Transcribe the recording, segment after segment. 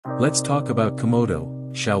Let's talk about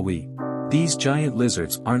Komodo, shall we? These giant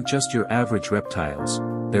lizards aren't just your average reptiles,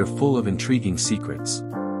 they're full of intriguing secrets.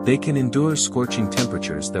 They can endure scorching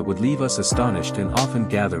temperatures that would leave us astonished and often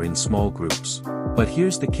gather in small groups. But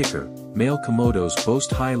here's the kicker, male Komodos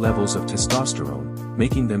boast high levels of testosterone,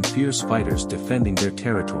 making them fierce fighters defending their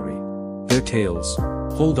territory. Their tails.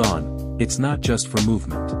 Hold on, it's not just for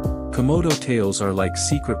movement. Komodo tails are like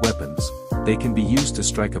secret weapons, they can be used to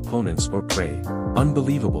strike opponents or prey.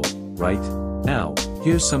 Unbelievable, right? Now,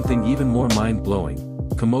 here's something even more mind-blowing.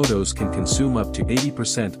 Komodos can consume up to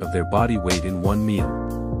 80% of their body weight in one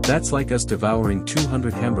meal. That's like us devouring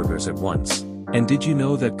 200 hamburgers at once. And did you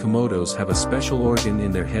know that Komodos have a special organ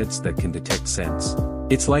in their heads that can detect scents?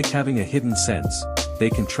 It's like having a hidden sense, they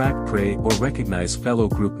can track prey or recognize fellow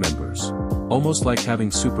group members. Almost like having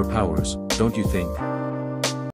superpowers, don't you think?